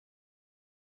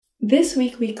This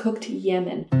week we cooked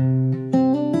Yemen.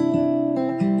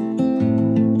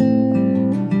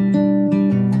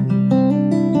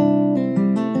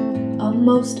 A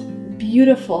most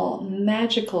beautiful,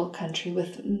 magical country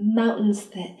with mountains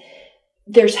that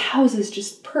there's houses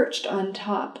just perched on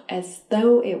top as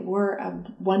though it were a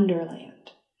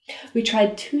wonderland. We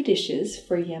tried 2 dishes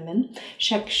for Yemen,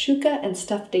 shakshuka and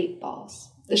stuffed date balls.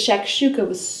 The shakshuka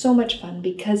was so much fun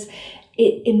because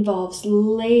it involves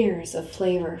layers of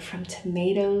flavor from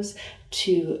tomatoes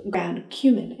to ground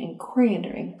cumin and coriander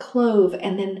and clove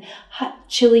and then hot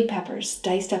chili peppers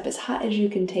diced up as hot as you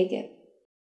can take it.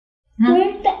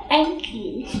 Where's the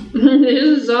eggs?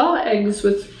 This is all eggs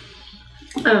with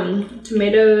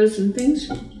tomatoes and things.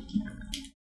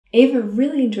 Ava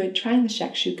really enjoyed trying the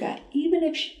shakshuka, even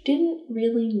if she didn't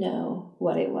really know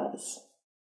what it was.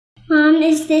 Mom,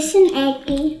 is this an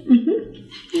eggie?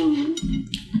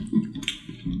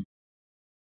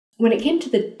 When it came to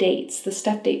the dates, the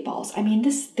stuffed date balls, I mean,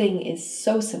 this thing is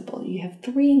so simple. You have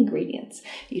 3 ingredients.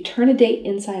 You turn a date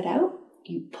inside out,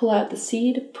 you pull out the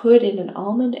seed, put in an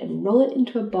almond, and roll it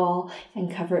into a ball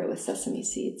and cover it with sesame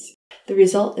seeds. The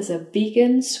result is a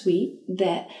vegan sweet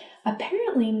that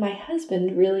apparently my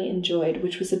husband really enjoyed,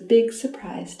 which was a big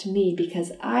surprise to me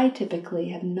because I typically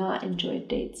have not enjoyed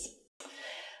dates.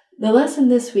 The lesson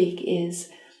this week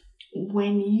is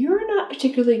when you're not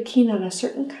particularly keen on a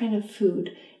certain kind of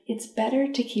food, it's better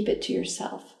to keep it to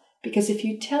yourself, because if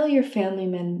you tell your family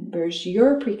members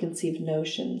your preconceived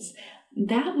notions,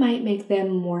 that might make them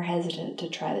more hesitant to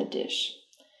try the dish.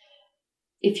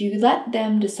 If you let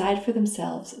them decide for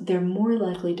themselves, they're more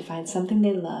likely to find something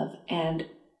they love and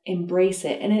embrace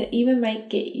it, and it even might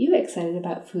get you excited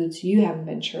about foods you haven't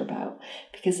been sure about,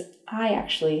 because I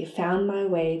actually found my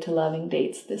way to loving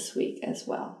dates this week as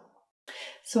well.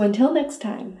 So until next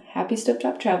time, happy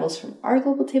stovetop travels from our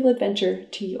global table adventure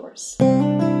to yours. Do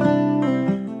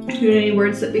you know any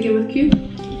words that begin with Q?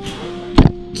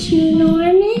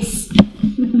 Cunornis?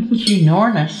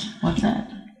 Cunornis? What's that?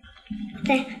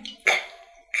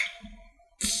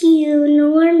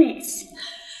 Cunornis.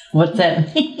 What's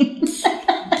that mean?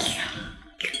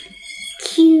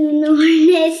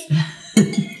 Cunornis.